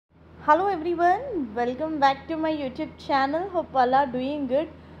Hello everyone, welcome back to my YouTube channel. Hope all are doing good.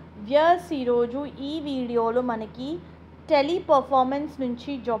 Viewers, ఈ రోజు ఈ వీడియోలో మనకి టెలిపర్ఫార్మెన్స్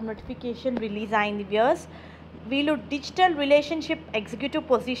నుంచి జాబ్ నోటిఫికేషన్ రిలీజ్ అయింది. వ్యూయర్స్, వీళ్ళు డిజిటల్ రిలేషన్షిప్ ఎగ్జిక్యూటివ్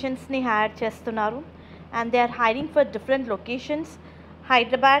పొజిషన్స్ని హైర్ చేస్తున్నారు and they are hiring for different locations.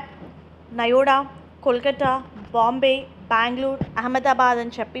 Hyderabad, నయోడా, Kolkata, Bombay, Bengaluru, Ahmedabad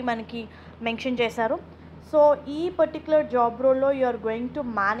అని చెప్పి మనకి మెన్షన్ చేశారు. So, e particular job role you are going to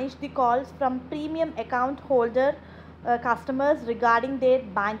manage the calls from premium account holder customers regarding their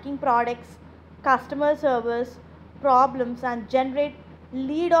banking products, customer service problems, and generate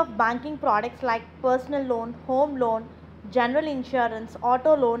lead of banking products like personal loan, home loan, general insurance,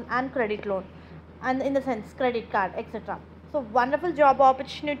 auto loan, and credit loan, and in the sense credit card, etc. So, wonderful job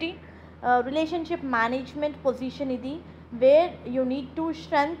opportunity. Relationship management position idi, where you need to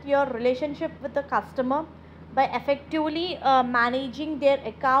strengthen your relationship with the customer by effectively managing their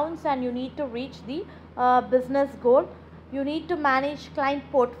accounts, and you need to reach the business goal. You need to manage client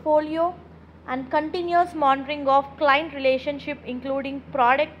portfolio and continuous monitoring of client relationship, including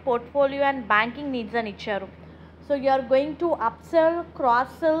product portfolio and banking needs and icharu. So you are going to upsell,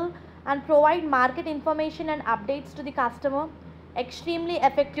 cross sell, and provide market information and updates to the customer. Extremely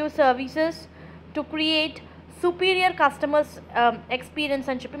effective services to create superior customers experience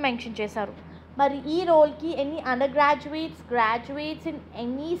అని చెప్పి mention చేశారు. మరి ఈ రోల్కి any under graduates, graduates in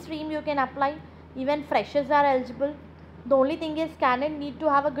any stream you can apply. Even freshers are eligible. The only thing is candidate need to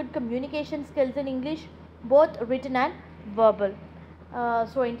have a good communication skills in English, both return and verbal.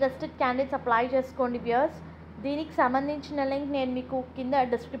 So interested candidates apply చేసుకోండి viewers. దీనికి సంబంధించిన link నేను మీకు కింద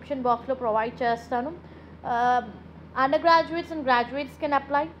description బాక్స్లో provide చేస్తాను. Undergraduates and graduates can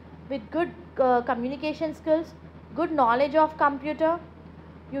apply with good communication skills, good knowledge of computer.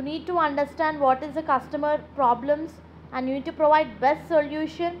 You need to understand what is the customer problems, and you need to provide best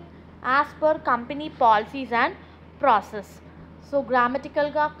solution as per company policies and process. So grammatical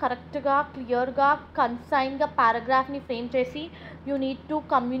ga, correct ga, clear ga, concise ga paragraph ni frame chesi you need to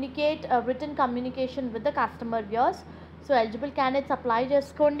communicate written communication with the customer viewers. So eligible candidates apply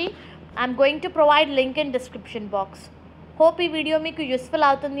cheskondi. I'm going to provide link in description box. Hope ee video meeku useful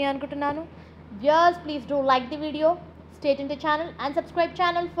avutundi anukuntunnanu. Viewers, please do like the video, stay tuned to the channel and subscribe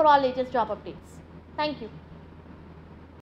channel for all latest job updates. Thank you.